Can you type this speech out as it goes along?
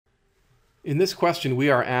In this question, we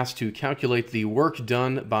are asked to calculate the work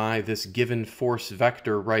done by this given force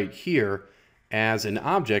vector right here as an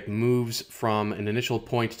object moves from an initial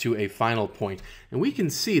point to a final point. And we can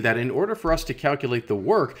see that in order for us to calculate the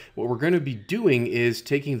work, what we're going to be doing is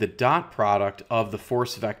taking the dot product of the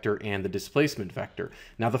force vector and the displacement vector.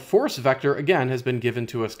 Now the force vector, again, has been given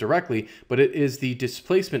to us directly, but it is the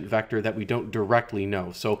displacement vector that we don't directly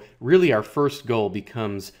know. So really our first goal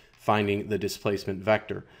becomes finding the displacement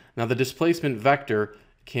vector. Now the displacement vector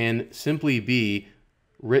can simply be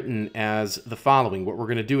written as the following. What we're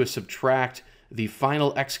going to do is subtract the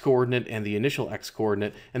final x-coordinate and the initial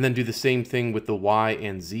x-coordinate, and then do the same thing with the y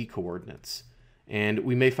and z coordinates. And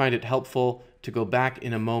we may find it helpful to go back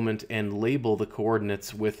in a moment and label the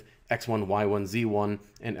coordinates with x1, y1, z1,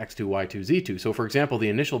 and x2, y2, z2. So for example, the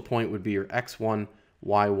initial point would be your x1,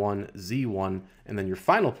 y1, z1, and then your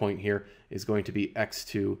final point here is going to be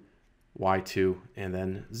x2, y2, and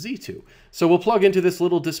then z2. So we'll plug into this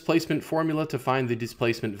little displacement formula to find the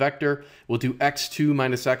displacement vector. We'll do x2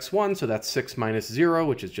 minus x1, so that's 6 minus 0,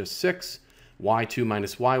 which is just 6. y2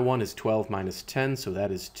 minus y1 is 12 minus 10, so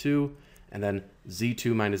that is 2. And then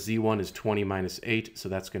z2 minus z1 is 20 minus 8, so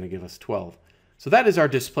that's going to give us 12. So that is our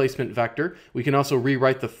displacement vector. We can also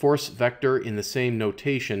rewrite the force vector in the same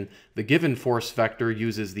notation. The given force vector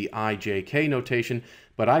uses the i-j-k notation,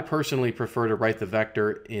 but I personally prefer to write the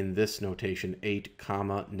vector in this notation, 8,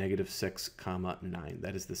 -6, 9.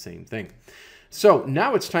 That is the same thing. So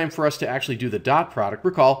now it's time for us to actually do the dot product.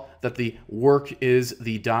 Recall that the work is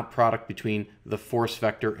the dot product between the force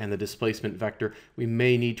vector and the displacement vector. We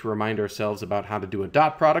may need to remind ourselves about how to do a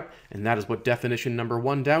dot product, and that is what definition number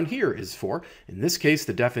 1 down here is for. In this case,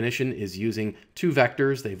 the definition is using two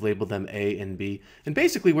vectors. They've labeled them A and B. And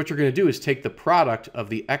basically what you're going to do is take the product of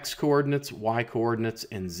the x coordinates, y coordinates,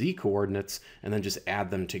 and z coordinates, and then just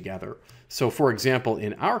add them together. So for example,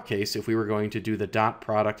 in our case, if we were going to do the dot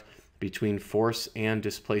product between force and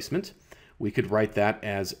displacement, we could write that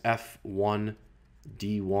as F1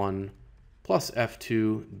 d1 plus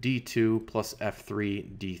F2 d2 plus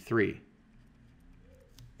F3 d3.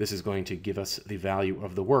 This is going to give us the value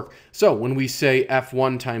of the work. So when we say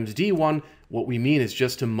F1 times d1, what we mean is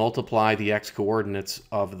just to multiply the x-coordinates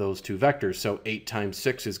of those two vectors. So 8 times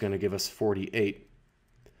 6 is going to give us 48.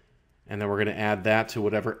 And then we're going to add that to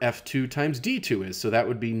whatever F2 times d2 is. So that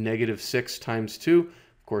would be -6 times 2.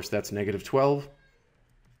 Of course, that's -12.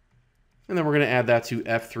 And then we're going to add that to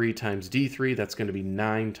F3 times D3. That's going to be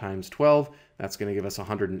 9 times 12. That's going to give us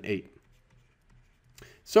 108.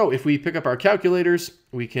 So if we pick up our calculators,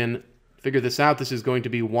 we can figure this out. This is going to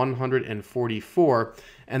be 144.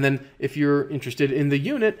 And then if you're interested in the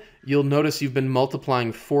unit, you'll notice you've been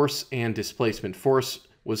multiplying force and displacement. Force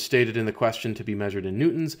was stated in the question to be measured in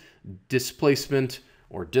newtons. Displacement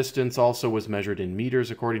or distance also was measured in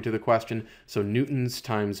meters according to the question. So newtons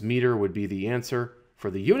times meter would be the answer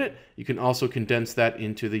for the unit. You can also condense that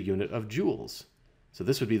into the unit of joules. So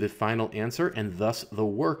this would be the final answer and thus the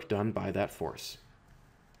work done by that force.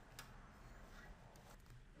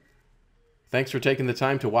 Thanks for taking the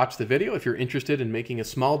time to watch the video. If you're interested in making a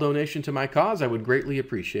small donation to my cause, I would greatly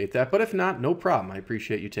appreciate that. But if not, no problem. I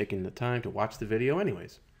appreciate you taking the time to watch the video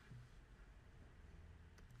anyways.